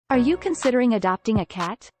Are you considering adopting a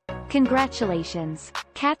cat? Congratulations!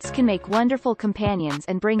 Cats can make wonderful companions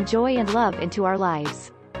and bring joy and love into our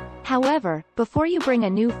lives. However, before you bring a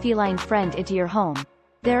new feline friend into your home,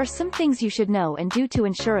 there are some things you should know and do to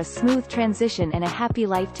ensure a smooth transition and a happy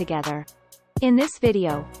life together. In this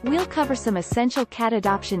video, we'll cover some essential cat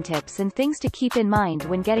adoption tips and things to keep in mind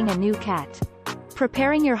when getting a new cat.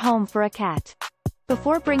 Preparing your home for a cat.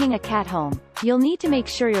 Before bringing a cat home, you'll need to make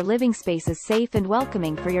sure your living space is safe and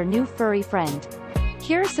welcoming for your new furry friend.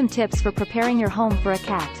 Here are some tips for preparing your home for a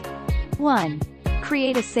cat. 1.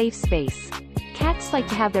 Create a safe space. Cats like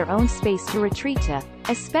to have their own space to retreat to,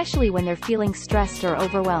 especially when they're feeling stressed or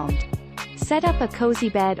overwhelmed. Set up a cozy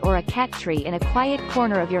bed or a cat tree in a quiet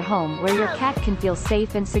corner of your home where your cat can feel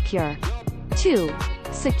safe and secure. 2.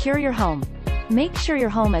 Secure your home. Make sure your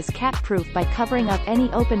home is cat-proof by covering up any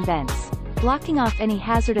open vents, blocking off any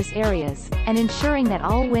hazardous areas, and ensuring that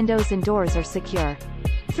all windows and doors are secure.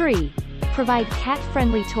 3. Provide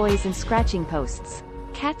cat-friendly toys and scratching posts.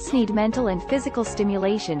 Cats need mental and physical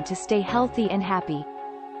stimulation to stay healthy and happy.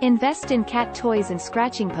 Invest in cat toys and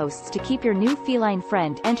scratching posts to keep your new feline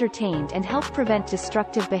friend entertained and help prevent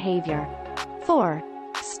destructive behavior. 4.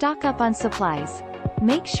 Stock up on supplies.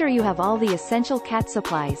 Make sure you have all the essential cat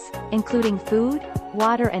supplies, including food,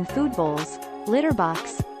 water and food bowls, litter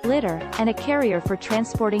box, litter, and a carrier for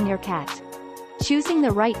transporting your cat. Choosing the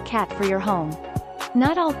right cat for your home.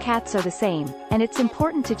 Not all cats are the same, and it's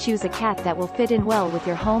important to choose a cat that will fit in well with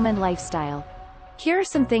your home and lifestyle. Here are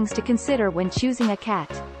some things to consider when choosing a cat.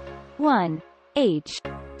 1. Age.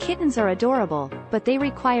 Kittens are adorable, but they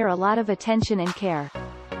require a lot of attention and care.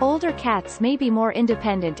 Older cats may be more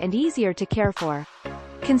independent and easier to care for.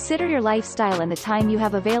 Consider your lifestyle and the time you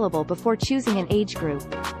have available before choosing an age group.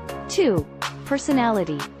 2.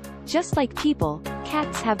 Personality. Just like people,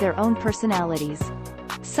 cats have their own personalities.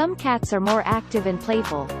 Some cats are more active and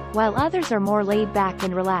playful, while others are more laid back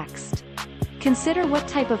and relaxed. Consider what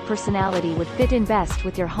type of personality would fit in best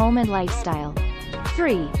with your home and lifestyle.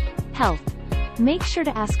 3. Health. Make sure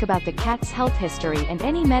to ask about the cat's health history and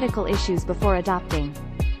any medical issues before adopting.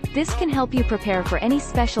 This can help you prepare for any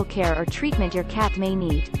special care or treatment your cat may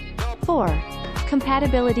need. 4.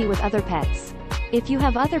 Compatibility with other pets. If you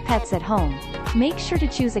have other pets at home, make sure to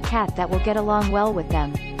choose a cat that will get along well with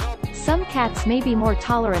them. Some cats may be more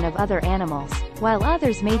tolerant of other animals, while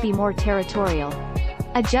others may be more territorial.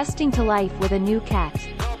 Adjusting to life with a new cat.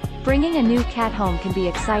 Bringing a new cat home can be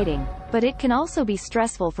exciting, but it can also be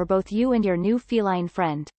stressful for both you and your new feline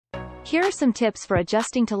friend. Here are some tips for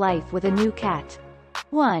adjusting to life with a new cat.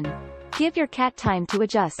 1. Give your cat time to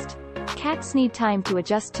adjust. Cats need time to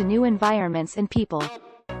adjust to new environments and people.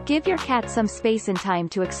 Give your cat some space and time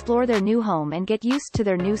to explore their new home and get used to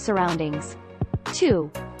their new surroundings.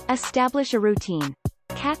 2. Establish a routine.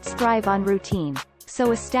 Cats thrive on routine,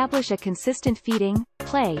 so establish a consistent feeding,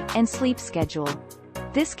 play, and sleep schedule.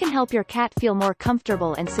 This can help your cat feel more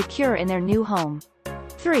comfortable and secure in their new home.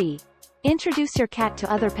 3. Introduce your cat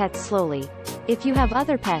to other pets slowly. If you have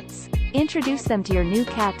other pets, introduce them to your new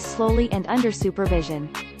cat slowly and under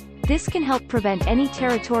supervision. This can help prevent any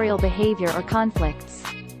territorial behavior or conflicts.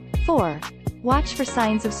 4. Watch for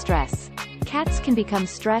signs of stress. Cats can become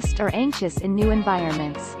stressed or anxious in new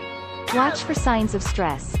environments. Watch for signs of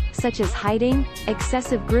stress, such as hiding,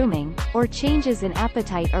 excessive grooming, or changes in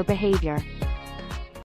appetite or behavior.